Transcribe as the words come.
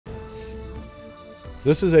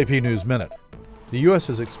This is AP News Minute. The U.S.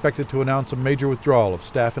 is expected to announce a major withdrawal of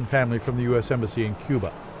staff and family from the U.S. Embassy in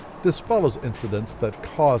Cuba. This follows incidents that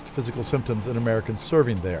caused physical symptoms in Americans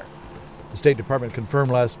serving there. The State Department confirmed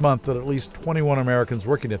last month that at least 21 Americans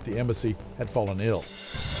working at the embassy had fallen ill.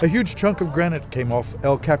 A huge chunk of granite came off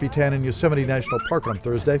El Capitan in Yosemite National Park on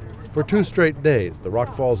Thursday. For 2 straight days, the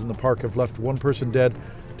rock falls in the park have left 1 person dead,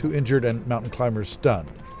 2 injured, and mountain climbers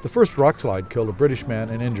stunned. The first rock slide killed a British man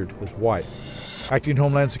and injured his wife. Acting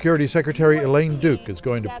Homeland Security Secretary Elaine Duke is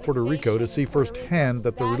going to Puerto Rico to see firsthand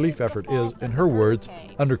that the relief effort is, in her words,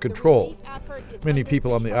 under control. Many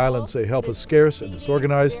people on the island say help is scarce and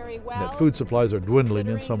disorganized, and that food supplies are dwindling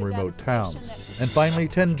in some remote towns. And finally,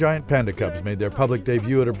 10 giant panda cubs made their public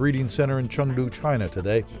debut at a breeding center in Chengdu, China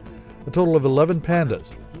today. A total of 11 pandas,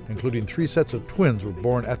 including 3 sets of twins, were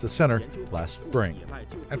born at the center last spring.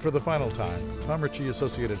 And for the final time, Tom Ritchie,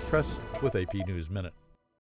 Associated Press, with AP News Minute.